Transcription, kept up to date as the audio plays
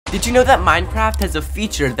Did you know that Minecraft has a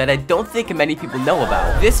feature that I don't think many people know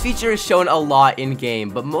about? This feature is shown a lot in-game,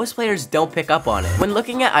 but most players don't pick up on it. When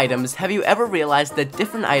looking at items, have you ever realized that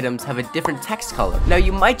different items have a different text color? Now,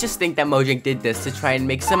 you might just think that Mojang did this to try and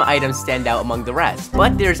make some items stand out among the rest,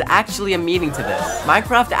 but there's actually a meaning to this.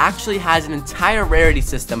 Minecraft actually has an entire rarity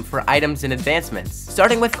system for items and advancements,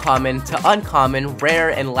 starting with common to uncommon, rare,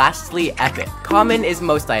 and lastly, epic. Common is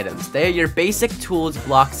most items. They are your basic tools,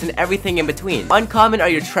 blocks, and everything in between. Uncommon are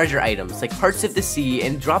your treasure items, like Hearts of the Sea,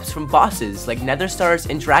 and drops from bosses, like Nether Stars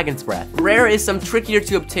and Dragon's Breath. Rare is some trickier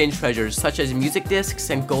to obtain treasures, such as music discs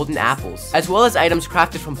and golden apples, as well as items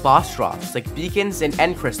crafted from boss drops, like beacons and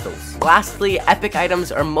end crystals. Lastly, epic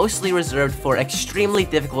items are mostly reserved for extremely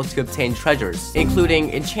difficult to obtain treasures,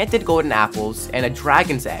 including enchanted golden apples and a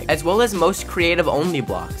dragon's egg, as well as most creative only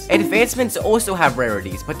blocks. Advancements also have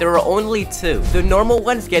rarities, but there are only two. The normal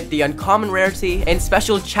ones get the uncommon rarity, and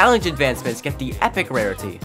special challenge advancements get the epic rarity.